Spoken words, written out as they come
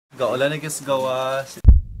Gaulan na gawa.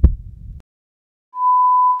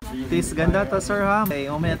 Tis ganda to sir ha. Ay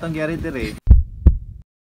umay atong gyari dire.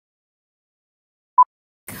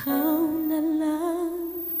 Ikaw na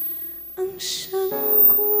lang ang siyang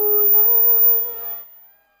kulang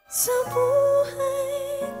sa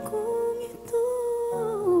buhay kong ito.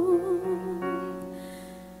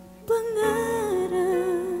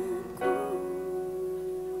 Pangarap ko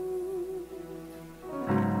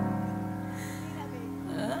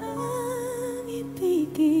ang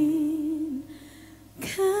ibigin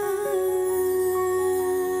ka.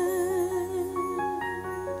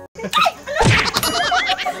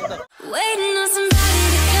 Waiting on somebody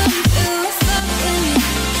to come through, fuck with me,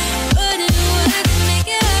 put in the work, make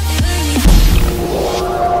it up for me.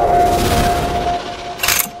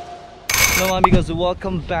 Hello amigos,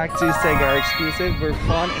 welcome back to JoseGara exclusive where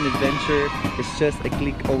fun and adventure is just a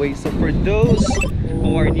click away. So for those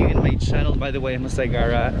who are new in my channel, by the way, I'm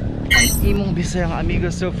JoseGara, ang imong Bisayang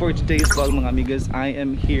amigos. So for today's vlog mga amigos, I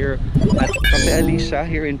am here at Cafe Alicia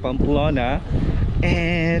here in Pamplona.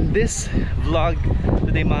 And this vlog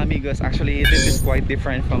today mga amigos, actually this is quite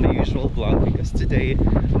different from the usual vlog because today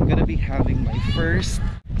I'm gonna be having my first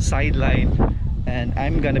sideline and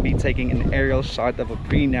I'm gonna be taking an aerial shot of a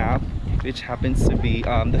prenup, which happens to be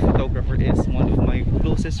the photographer is one of my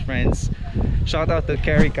closest friends. Shout out to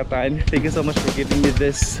Carrey, Catan. Thank you so much for giving me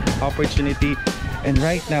this opportunity. And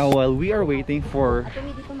right now, while we are waiting for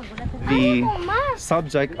the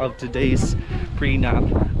subject of today's prenup,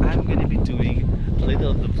 I'm gonna be doing a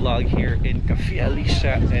little of the vlog here in Cafe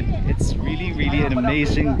Alicia, and it's really an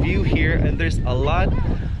amazing view here, and there's a lot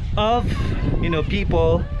of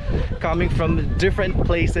people coming from different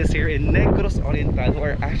places here in Negros Oriental who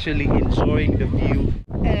are actually enjoying the view.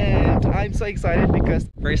 And I'm so excited because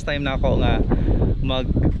first time na ako nga mag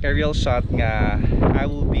aerial shot nga I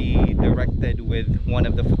will be directed with one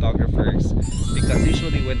of the photographers, because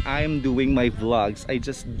usually when I'm doing my vlogs I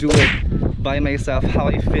just do it by myself, how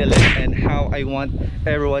I feel it and how I want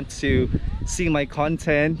everyone to see my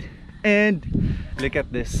content. And look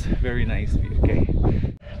at this very nice view. Okay,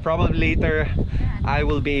 probably later I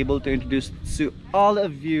will be able to introduce to all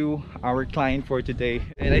of you our client for today.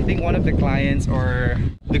 And I think one of the clients or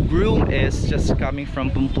the groom is just coming from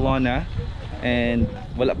Pamplona, and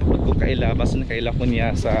wala pa ko kaila, basta nakaila ko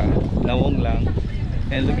niya sa lawong lang.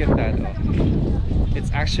 And look at that, oh. It's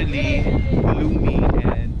actually gloomy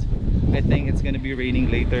and I think it's gonna be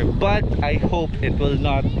raining later, but I hope it will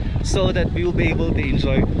not, so that we will be able to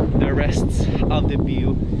enjoy the rest of the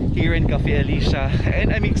view here in Cafe Alicia.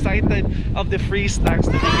 And I'm excited of the free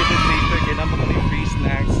snacks that we get later. Kaya naman kami free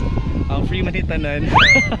snacks, free manitanan.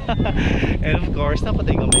 And of course,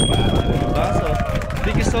 napatay ko may diba? So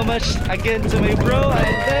thank you so much again to my bro.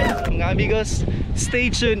 And then mga amigos,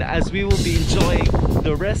 stay tuned as we will be enjoying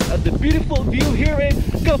the rest of the beautiful view here in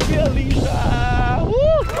Cafe Alicia. Woo!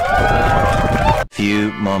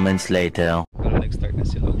 Few moments later. Nag-start na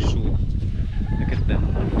sila shoot. Look at them.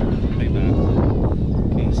 May back.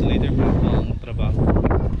 Okay, so later pa ang trabaho.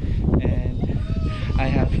 And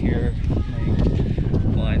I have here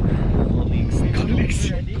my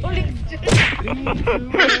colleagues.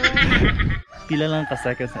 Pila lang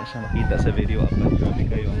ka-seconds na siya makita sa video upload.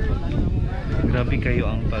 Grabe kayo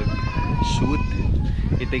ang pag-shoot.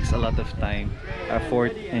 It takes a lot of time,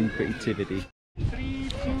 effort, and creativity. 3,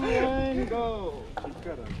 2, 1, go!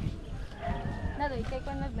 Nadoy, kay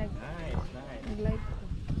ko nag-live. Nice. Nag-live.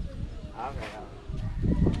 Okay.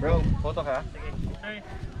 Bro, photo ka? Sige.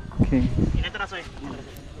 Okay. Inatrasoy.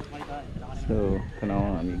 So, kanang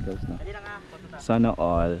mga amigos na. Sana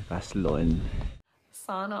all kaslon.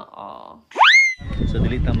 Sana all. So,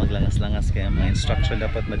 dili ta maglangas-langas kaya mga instruction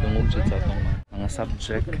dapat madungog sa atong mga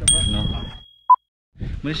subject, no?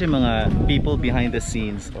 Muna siya mga people behind the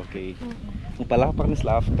scenes, okay? Kung palapak na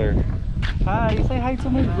sila after. Hi! Say hi to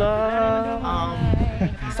my vlog!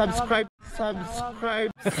 Subscribe.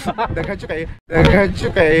 Daghan kayo.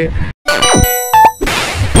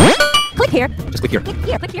 Click here. Just click here.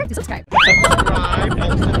 Click here to subscribe. Subscribe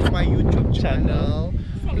also to my YouTube channel.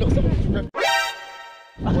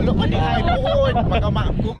 Wala pa ni iPhone.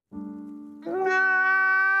 Mag-amakom.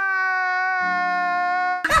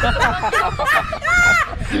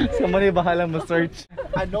 Sa mali bahala mo search.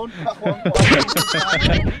 Unknown pa ako.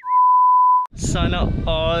 Sana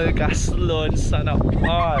all kaslon, sana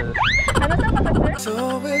all. Ano sa pag-sir?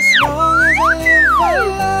 So as long as I live my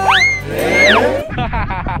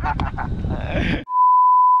life.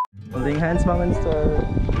 Holding hands, mga monster.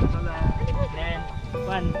 Then,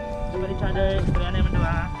 one, give each other. Istorya na naman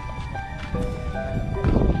dua.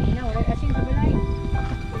 Wala kasing sabulay.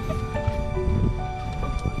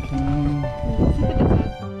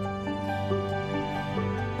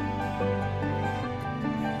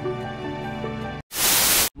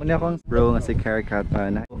 na akong bro nga si Carrey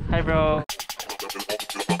Catan. Hi bro.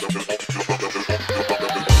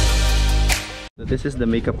 So this is the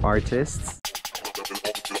makeup artist.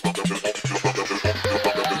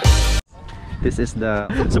 This is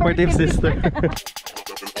the supportive sister.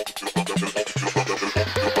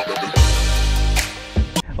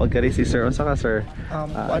 O kari si sir, unsa ka sir?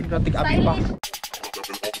 Kuan na tig-abi pa.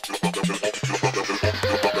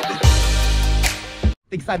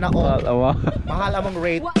 Tig sana all. Mahal among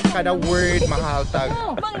rate kada word, mahal tag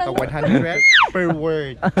 100 per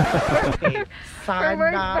word. Okay.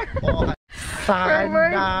 Sana all.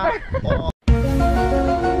 Sana all.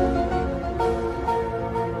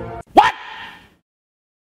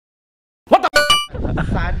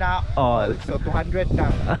 Sana all. So 200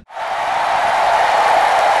 na.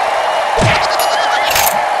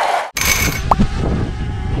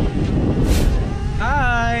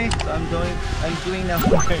 Hi! So I'm doing now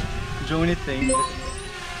my Joni thing.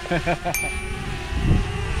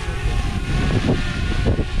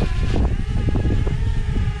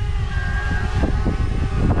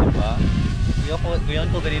 Diba? Kuyan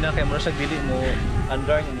ko ganina kay mura siya dili mo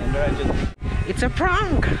under andyan. It's a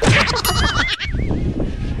prank!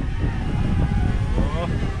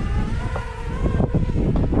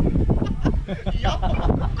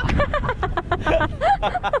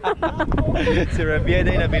 Si Rabia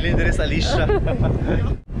na inabilin din sa Alicia.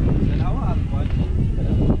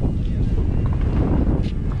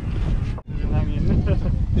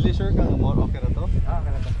 Dili sure ka more okay na to?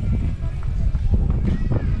 Okay na to.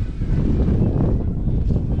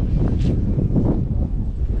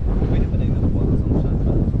 Pwede pa na yung photos ng shot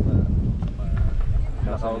pa.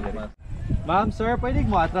 Ma'am, sir, pwede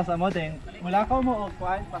mo atras mo din. Mula ka mo og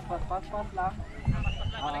kuan, pas lang.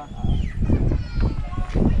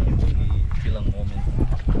 Ilang moment.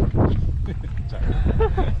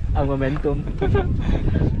 Ang momentum.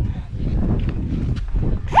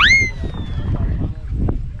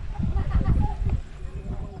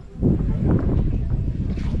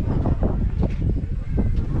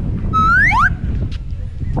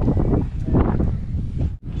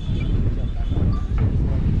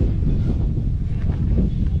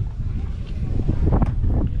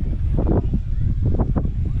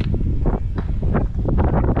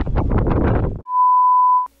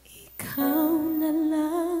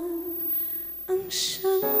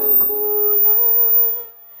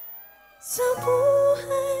 Sa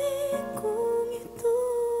buhay kong ito,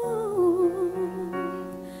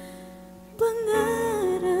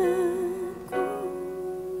 pangarap ko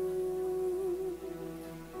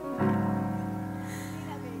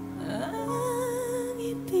ang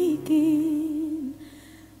ibigin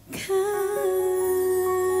ka.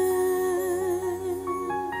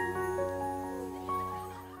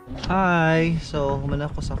 Hi! So, humana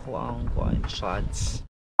ko sa kuang shots.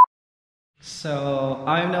 So,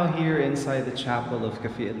 I'm now here inside the chapel of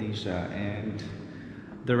Cafe Alicia, and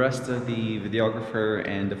the rest of the videographer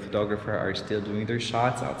and the photographer are still doing their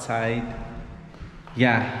shots outside.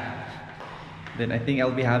 Yeah. Then I think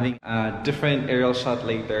I'll be having a different aerial shot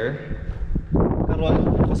later.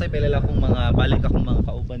 Karon ko sa pilala kong mga balik akong mga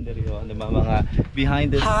kauban diri yo, mga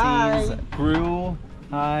behind the scenes crew.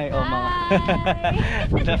 Hi, oh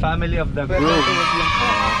mga the family of the group.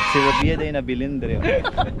 Si Rabia day na bilindre.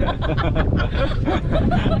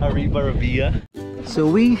 Arriba Rabia. So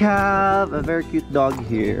we have a very cute dog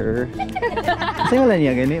here. Kasi wala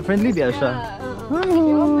niya gani, friendly biya siya.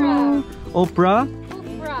 Oprah.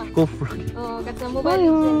 Copra. Oh, kasama mo ba?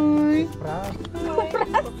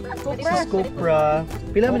 This is Copra.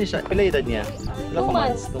 Pila man siya? Pila edad niya? Pila ko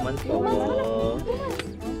months? 2 months pa.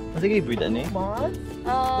 Sige, breed ani?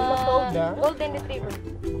 Golden Retriever.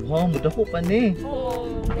 Wow, muda ko pa ni. Oo.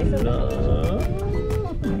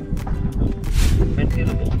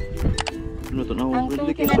 Ano to na? Ang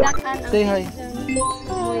itong kinadakan. Say hi.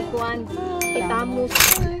 Muy kuan. Itamus.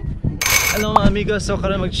 Hello mga amigos, so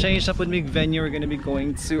karon mag-change na po mig venue. We're gonna be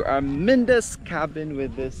going to our Minda's cabin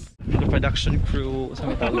with the production crew. Sa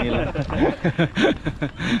may tawag nila.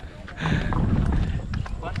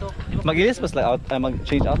 Mag-ilis pas lang out,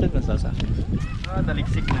 mag-change outfit na sa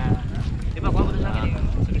Daliksik na. Di ba ko mo sa akin?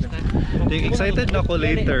 excited na ako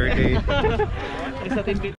later kay Sa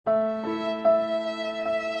team.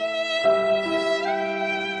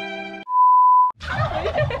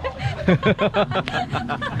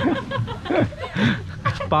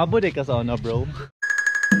 Pabo de ka sa ona, bro.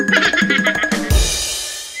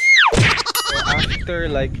 After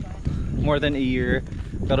like more than a year,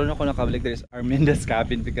 karon ako nakabalik there is Arminda's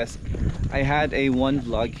cabin because I had a one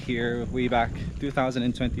vlog here way back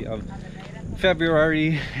 2020 of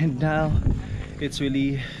February, and now it's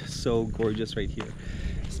really so gorgeous right here.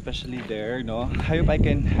 especially there, no? I hope I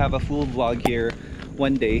can have a full vlog here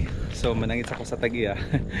one day. So manangit ako sa Tagiya.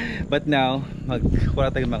 But now, magkuha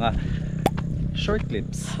tayo mga short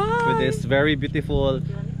clips with this very beautiful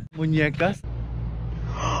muñecas.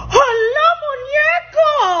 Hala, muñeca!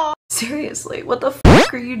 Seriously, what the fuck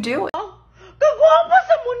are you doing? Kagwapa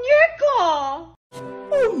sa muñeca!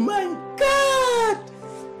 Oh my God!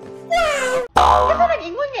 Wow! Kasi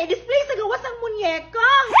nag-ingon nga i-display sa gawas ng muñeca!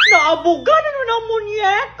 Naabugan ano ng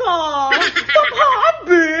muñeca! Taphaan,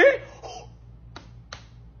 be!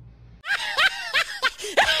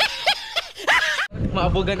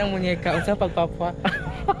 Maabugan ang muñeca. Unsa pagpapwa?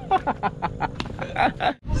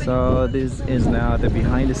 So this is now the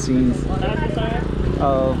behind the scenes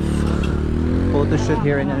of photo shoot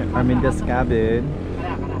here in Arminda's cabin.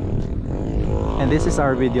 And this is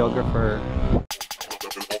our videographer.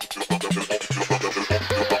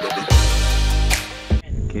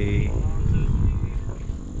 Okay.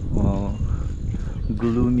 Wow.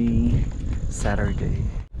 Gloomy Saturday.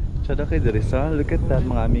 Shout out kay Derisa. Look at that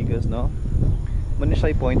mga amigos, no? Muna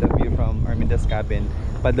siya point of view from Arminda's cabin.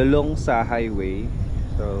 Padulong sa highway.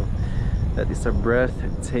 So that is a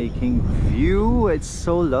breathtaking view. I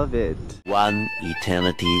so love it. One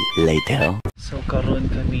eternity later. So karon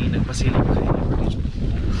kami nagpasilip kay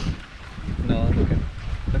no,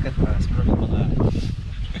 look at us from mga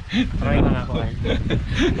Maraming mga kuhan.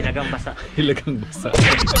 Hinagang basa. hilagang basa.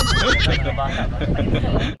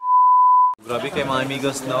 Grabe kay mga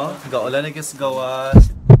amigos, no? Gaulan na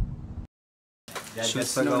gawas. Shoot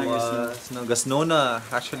sa gawas. No, gasno na.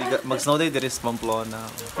 Actually, mag-snow day there is Pamplona.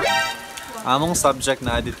 Among subject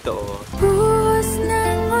na dito. Buhos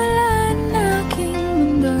ng ulan aking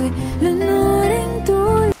mundo'y lunuring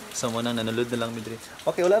tuloy. So muna nanulod na lang midri.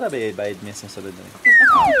 Okay, wala na ba bayad mes yung sulod na?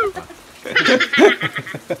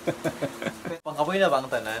 Pangkapoy na ba ang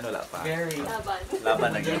tanan? Wala pa. Very.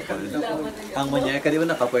 Laban na gito. Ang muñeca, di ba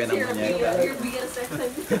nakapoy ng muñeca?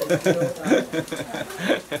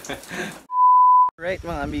 Right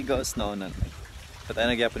mga amigos, no, patay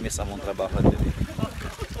na gyapon mi sa among trabaho dito.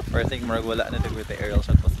 Or I think marag wala na dito with the aerial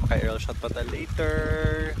shot, mas maka-aerial shot pa ta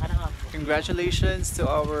later. Congratulations to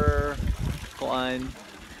our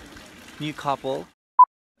new couple.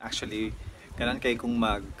 Actually, kanan kay kung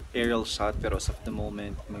mag-aerial shot pero as of the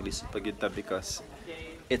moment maglisod pa gyud ta because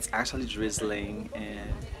it's actually drizzling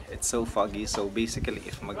and it's so foggy. So basically,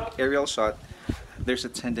 if mag-aerial shot, there's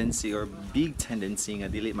a tendency or big tendency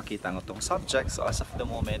nga dili makita ang itong subject. So as of the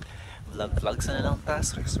moment, vlog sa na lang ta,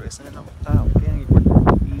 stress na lang ta. Okay, ang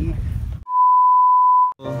importante.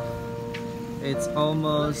 It's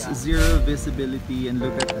almost zero visibility and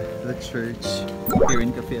look at the church here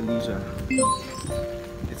in Cafe Alicia.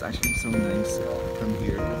 It's actually so nice from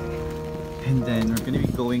here. And then we're gonna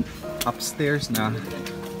be going upstairs now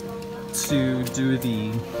to do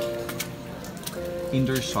the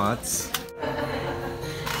indoor shots.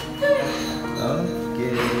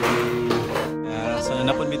 Okay. So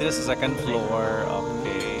nanapod mi dito sa second floor.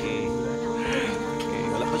 Okay. Okay,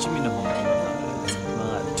 wala pa siya minuhong.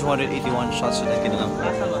 Mga 281 shots na kinulang ko.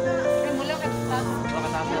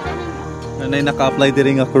 Nanay naka-apply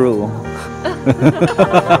din nga crew.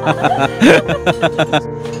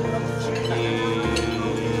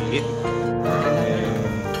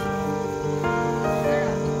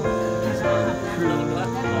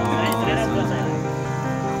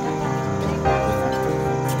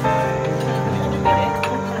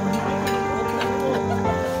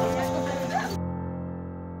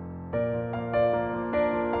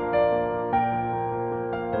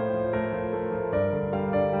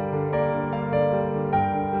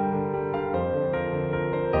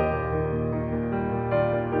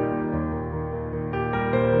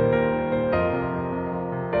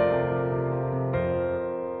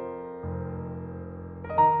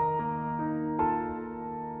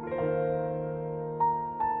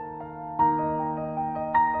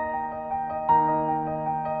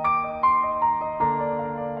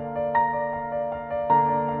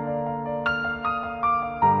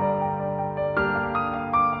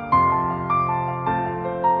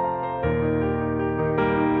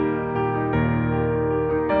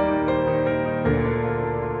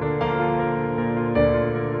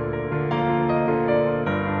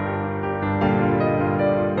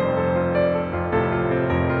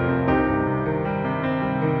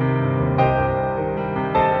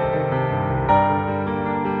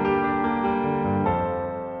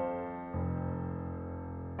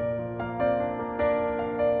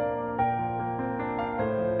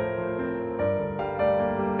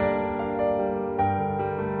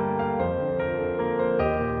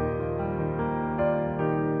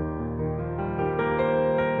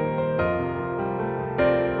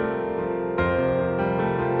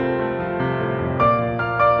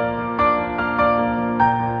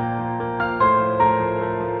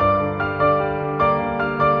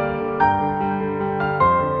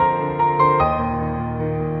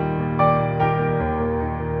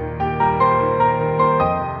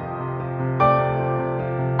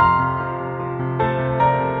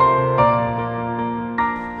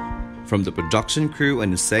 From the production crew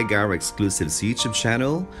and the JoseGara Exclusives YouTube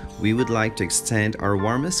channel, we would like to extend our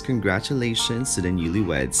warmest congratulations to the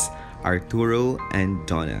newlyweds, Arthuro and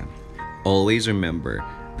Dona. Always remember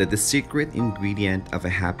that the secret ingredient of a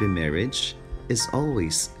happy marriage is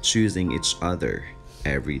always choosing each other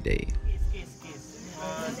every day.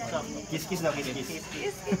 Kiss, kiss daw, kiss,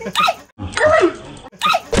 kiss.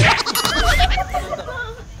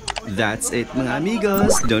 That's it mga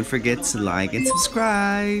amigos. Don't forget to like and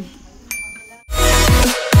subscribe.